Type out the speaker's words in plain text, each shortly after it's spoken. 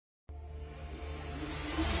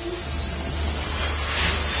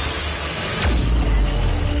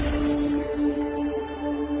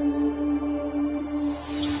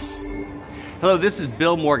Hello, this is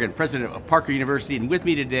Bill Morgan, president of Parker University, and with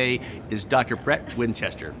me today is Dr. Brett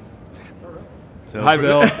Winchester. So, hi,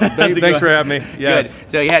 Bill. Thanks for having me. Yes.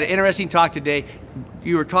 Good. So you had an interesting talk today.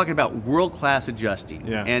 You were talking about world-class adjusting,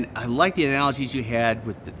 yeah. And I like the analogies you had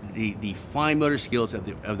with the fine motor skills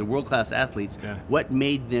of the world-class athletes. Yeah. What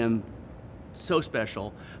made them so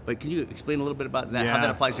special? But can you explain a little bit about that? Yeah. How that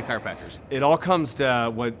applies to chiropractors? It all comes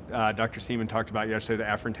to what Dr. Seaman talked about yesterday, the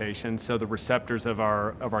afferentation, so the receptors of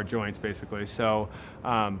our joints, basically. So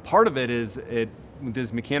part of it is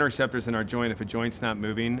there's mechanoreceptors in our joint. If a joint's not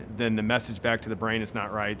moving, then the message back to the brain is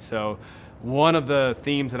not right. So one of the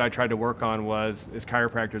themes that I tried to work on was, as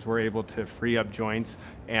chiropractors, we're able to free up joints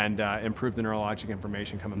and improve the neurologic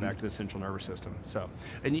information coming back to the central nervous system. So,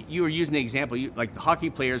 and you were using the example, like the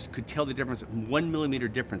hockey players could tell the difference, 1 millimeter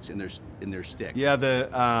difference in their sticks. Yeah,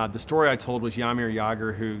 the story I told was Jaromir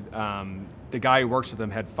Jagr, who the guy who works with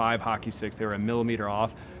him had 5 hockey sticks. They were a millimeter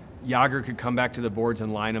off. Jagr could come back to the boards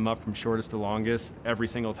and line them up from shortest to longest every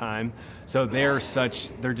single time. So they're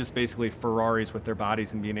just basically Ferraris with their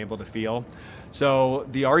bodies and being able to feel. So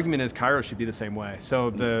the argument is chiro should be the same way.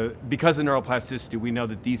 So because of neuroplasticity, we know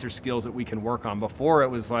that these are skills that we can work on. Before, it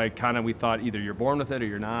was like kind of we thought either you're born with it or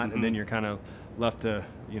you're not, and then you're kind of left to,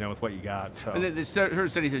 with what you got. So. And the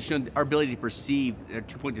studies have shown our ability to perceive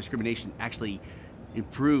two-point discrimination actually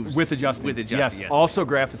improves with adjusting. Yes. Also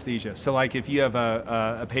graphesthesia. So like if you have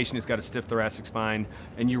a patient who's got a stiff thoracic spine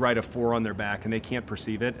and you write a 4 on their back and they can't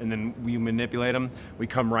perceive it, and then we manipulate them, we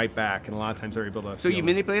come right back, and a lot of times they're able to. So you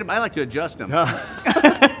manipulate them? I like to adjust them.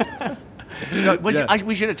 So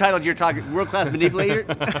we should have titled your talk "World-Class Manipulator."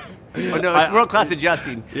 Oh no, it's world-class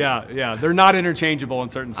adjusting. Yeah, they're not interchangeable in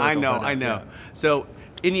certain circles. I know. Yeah. So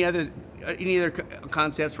any other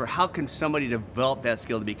concepts for how can somebody develop that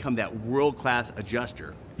skill to become that world-class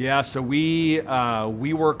adjuster? Yeah, so we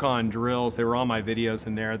work on drills. They were all my videos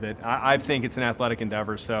in there that I think it's an athletic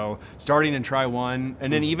endeavor. So starting in try 1,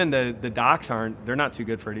 and then even the docs they're not too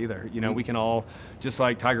good for it either. We can all, just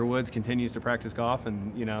like Tiger Woods continues to practice golf,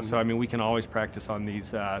 and so I mean we can always practice on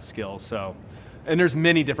these skills. So. And there's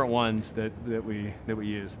many different ones that we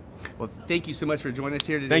use. Well, thank you so much for joining us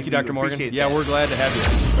here today. Thank you, Dr. Morgan. Appreciate it. Yeah, we're glad to have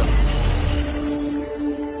you.